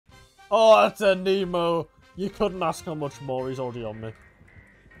Oh, that's a Nemo. You couldn't ask how much more. He's already on me.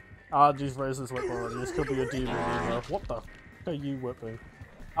 Ah, he's raised his whip already. This could be a demon Nemo. What the f are you whipping?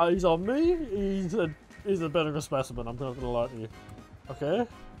 He's on me. He's a bit of a specimen. I'm not gonna lie to you. Okay.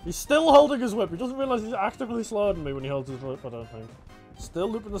 He's still holding his whip. He doesn't realise he's actively sliding me when he holds his whip, I don't think. Still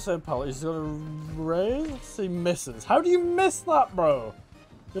looping the same pallet. He's gonna raise. He misses. How do you miss that, bro?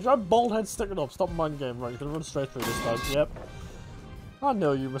 You try bald head sticking up. Stop mind game. Right, he's gonna run straight through this time. Yep. I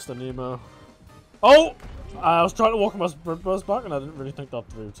know you, Mr. Nemo. Oh! I was trying to walk my sprint burst back and I didn't really think that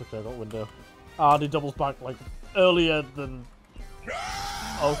through. It's okay, I got window. Ah, and he doubles back like earlier than...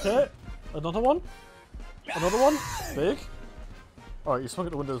 Okay. Another one? Another one? Big. Alright, you swing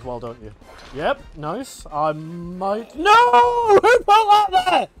at the window as well, don't you? Yep, nice. I might... No! Who put that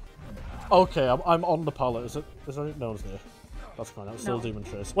there? Okay, I'm on the pallet. Is there any... No one's there. That's fine, I'm still demon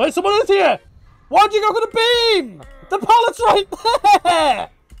chase. Wait, someone is here! Why'd you go for the beam? The pallet's right there!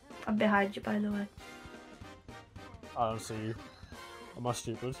 I'm behind you, by the way. I don't see you. Am I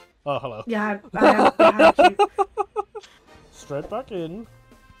stupid? Oh, hello. Yeah, I am behind you. Straight back in.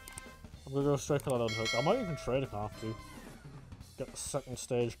 I'm gonna go straight for that unhook. I might even trade if I have to. Get the second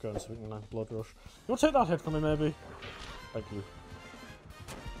stage going so we can blood rush. You wanna take that hit from me, maybe? Thank you.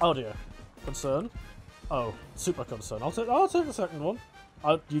 Oh dear. Concern? Oh, super concern. I'll take the second one.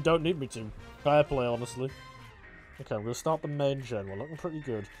 You don't need me to. Fair play, honestly. Okay, I'm gonna start the main gen. We're looking pretty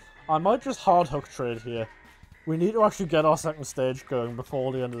good. I might just hard hook trade here. We need to actually get our second stage going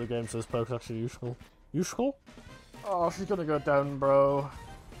before the end of the game, so this Perk's actually useful. Useful? Oh, she's gonna go down, bro.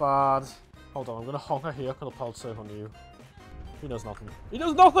 Bad. Hold on, I'm gonna honk her here, because I'll pulse save on you. He knows nothing. He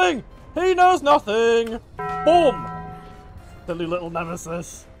knows nothing! He knows nothing! Boom! Silly little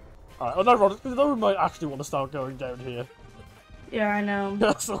nemesis. Alright, unironically though, we might actually want to start going down here. Yeah, I know.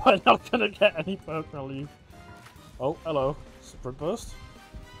 So we're not gonna get any Perk relief. Oh, hello. Sprint burst.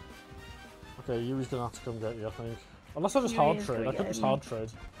 Okay, Yuri's gonna have to come get you, I think. Unless I just hard trade. I could just hard trade.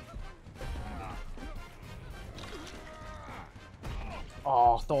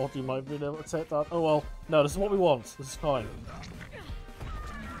 Oh, I thought you might be able to take that. Oh well. No, this is what we want. This is fine.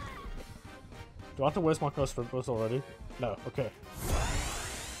 Do I have to waste my first sprint burst already? No, okay.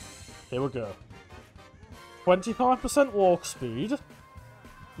 Here we go. 25% walk speed.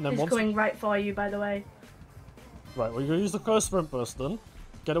 And then He's going right for you, by the way. Right, we're gonna use the first sprint burst then.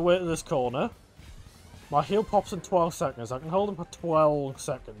 Get away to this corner. My heal pops in 12 seconds. I can hold him for 12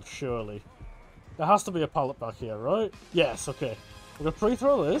 seconds, surely. There has to be a pallet back here, right? Yes, okay. We're gonna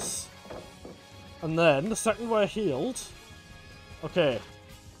pre-throw this. And then, the second we're healed... Okay.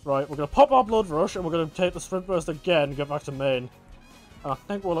 Right, we're gonna pop our blood rush and we're gonna take the sprint burst again and get back to main. And I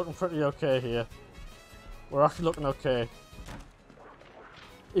think we're looking pretty okay here. We're actually looking okay.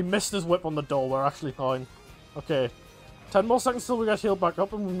 He missed his whip on the door, we're actually fine. Okay. 10 more seconds till we get healed back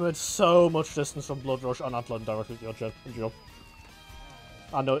up, and we made so much distance from Blood Rush and Antler directly to your jet. Good job.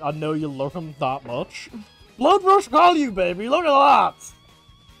 I know you love him that much. Blood Rush value, baby! Look at that!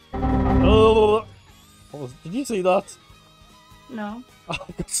 Oh, did you see that? No. I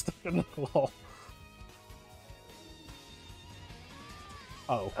got stuck in the wall.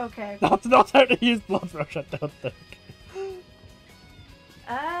 Oh. Okay. That's not how to use Blood Rush, I don't think.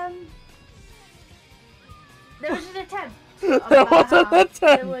 There was an attempt. There was an attempt!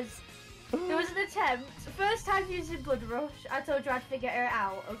 There was an attempt. First time using Blood Rush, I told you I'd figure it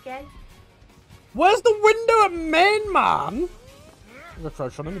out, okay? Where's the window at main, man? I'm gonna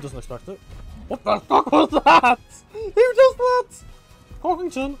crouch on him, he doesn't expect it. What the fuck was that? Who does that?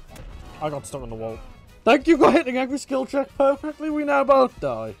 Corkington. I got stuck on the wall. Thank you for hitting every skill check perfectly, we now both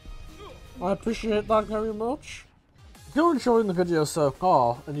die. I appreciate that very much. If you're enjoying the video so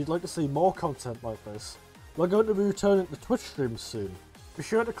far, and you'd like to see more content like this, we're going to be returning to Twitch streams soon. Be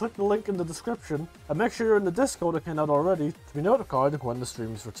sure to click the link in the description, and make sure you're in the Discord if you're not already, to be notified of when the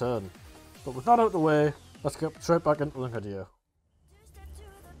streams return. But with that out of the way, let's get straight back into the video.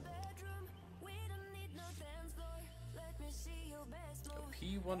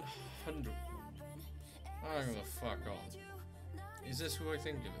 P100. I'm gonna fuck on. Is this who I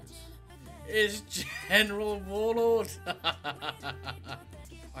think it is? It's General Warlord!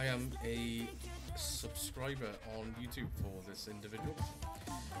 I am a subscriber on YouTube for this individual.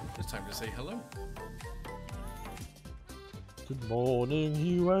 It's time to say hello. Good morning,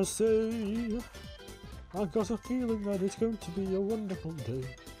 USA. I got a feeling that it's going to be a wonderful day.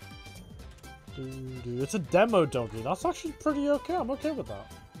 It's a demo doggy. That's actually pretty okay. I'm okay with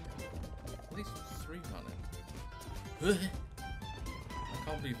that. At least 3 mana. I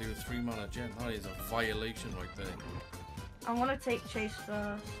can't believe they were 3 mana gen. That is a violation right there. I want to take chase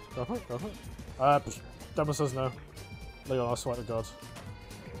first. Go for it, go for it. Demo says no. Leon, I swear to God.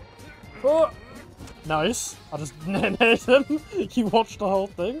 Oh! Nice. I just nailed him. You watched the whole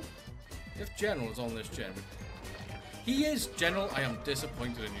thing? If General is on this gen, he is General. I am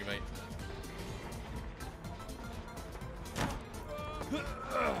disappointed in you, mate.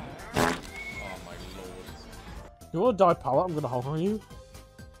 Oh my lord! You want to die, pallet? I'm gonna hold on you.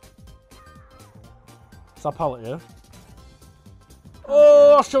 Is that pallet here?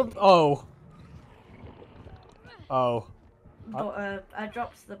 Oh, I should. Oh. Oh. But I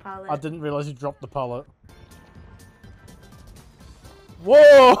dropped the pallet. I didn't realise you dropped the pallet.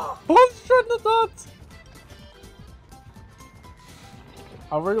 Whoa! What shouldn't have that?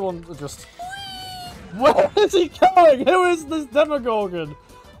 I really want to just. Where is he going? Who is this Demogorgon?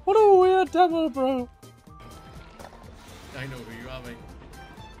 What a weird demo, bro. I know who you are, mate.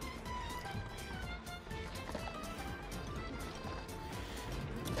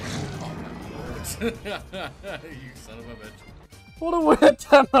 You son of a bitch. What a weird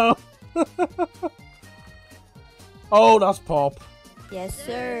demo. Oh, that's Pop. Yes,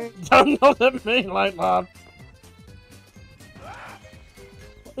 sir. Don't look at me like that.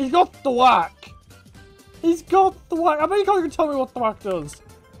 He's got the whack. He's got the whack. I bet you can't even tell me what the whack does.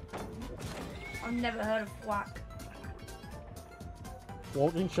 I've never heard of whack.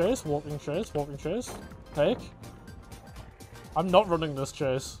 Walking chase, walking chase, walking chase. Take. I'm not running this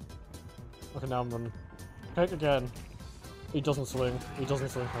chase. Okay, now I'm running. Take again. He doesn't swing. He doesn't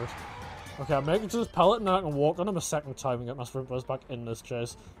swing first. Okay, I'm making it to this pallet now. I can walk on him a second time and get my sprint burst back in this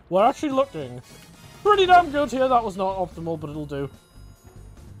chase. We're actually looking pretty damn good here. That was not optimal, but it'll do.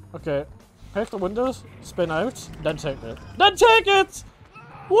 Okay, pick the windows, spin out, then take it. Then take it!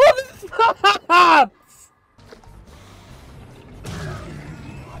 What is that?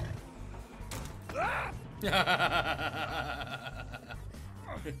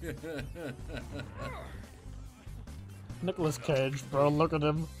 Nicolas Cage, bro, look at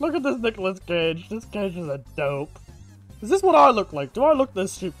him. Look at this Nicolas Cage. This Cage is a dope. Is this what I look like? Do I look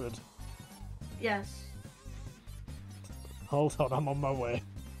this stupid? Yes. Hold on, I'm on my way.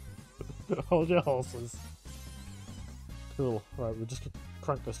 Hold your horses. Cool. Right, we just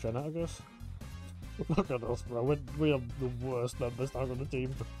crank this gen out, I guess. Look at us, bro. We are the worst members now on the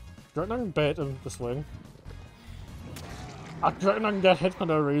team. Do you reckon I can bait him to swing? I reckon I can get hit for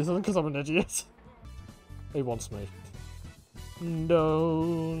no reason because I'm an idiot. He wants me.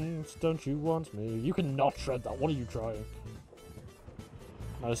 Don't you want me? You cannot shred that. What are you trying?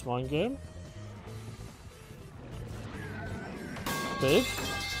 Nice mind game. Big.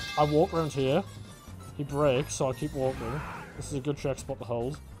 I walk around here. He breaks, so I keep walking. This is a good check spot to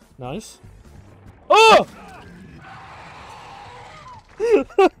hold. Nice. Oh!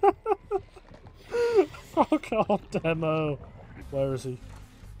 Oh god, demo. Where is he?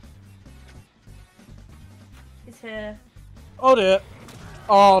 He's here. Oh dear.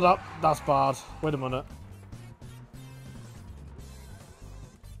 Oh, that's bad. Wait a minute.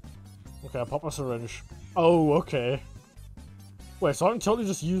 Okay, I'll pop my syringe. Oh, okay. Wait, so I can totally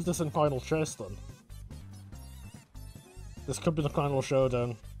just use this in Final Chase then? This could be the final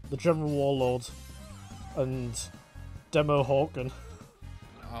showdown. The General Warlord and Demo Hawken.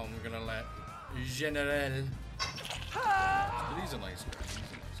 I'm gonna let General. But he's a nice guy.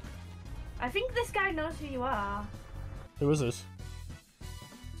 I think this guy knows who you are. Who is it?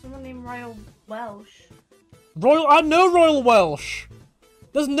 Someone named Royal Welsh. I know Royal Welsh!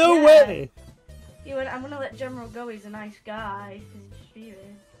 There's no Yeah. way! He went, I'm gonna let General go, he's a nice guy. He's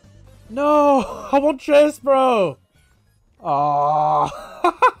streaming. No! I want Chase, bro! Ah.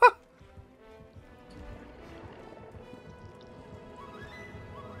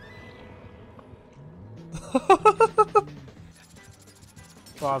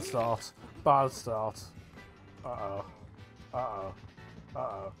 Bad start. Bad start. Uh-oh. Uh-oh.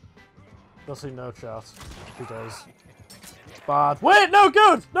 Uh-oh. Does he know chat? He does. Bad. Wait! No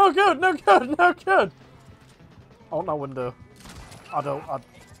good! No good! No good! No good! I want that window.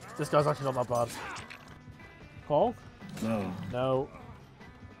 This guy's actually not that bad. Hog? No. No.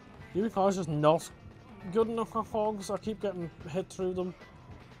 You guys just not good enough for hogs. I keep getting hit through them.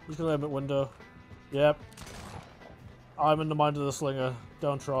 He's gonna aim at window. Yep. I'm in the mind of the slinger.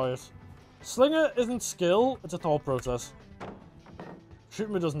 Don't try it. Slinger isn't skill, it's a thought process.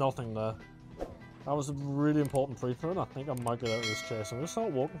 Shooting me does nothing there. That was a really important pre-throw, and I think I might get out of this chase. I'm gonna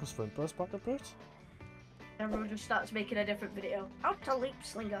start walking for sprint burst back a bit. Everyone just starts making a different video. How to leap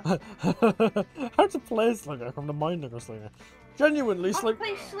slinger. How to play slinger from the mind of a slinger. Genuinely, How to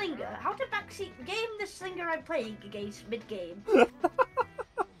play slinger. How to backseat game the slinger I'm playing against mid-game.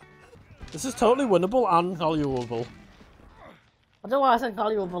 This is totally winnable and valuable. I don't know why I said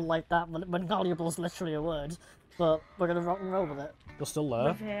valuable like that, when valuable is literally a word. But we're gonna rock and roll with it. You're still there.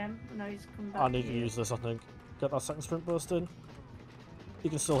 With him. No, he's come back. I need to use this, I think. Get that second sprint burst in. He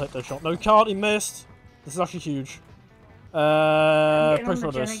can still hit the shot. No, he can't. He missed. This is actually huge. Pretty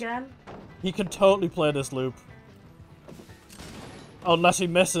sure this. Again. He can totally play this loop. Unless he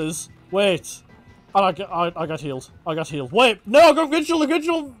misses. Wait. And I got healed. I got healed. Wait. No, go Grinchel. The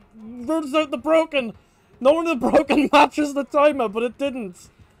Grinchel runs out the broken. No one in the broken matches the timer, but it didn't.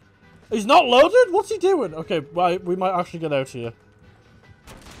 He's not loaded? What's he doing? Okay, right, we might actually get out here.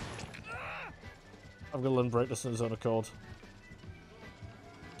 I'm gonna let him break this in his own accord.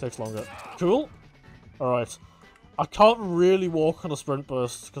 Takes longer. Cool. Alright. I can't really walk on a sprint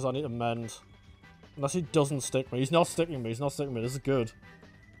burst because I need to mend. Unless he doesn't stick me. He's not sticking me. He's not sticking me. This is good.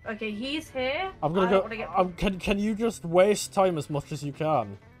 Okay, he's here. I'm gonna go. Can you just waste time as much as you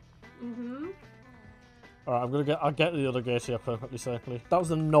can? Mm-hmm. Alright, I'll get the other gate here perfectly safely. That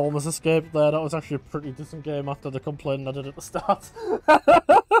was an enormous escape there. That was actually a pretty decent game after the complaint I did at the start.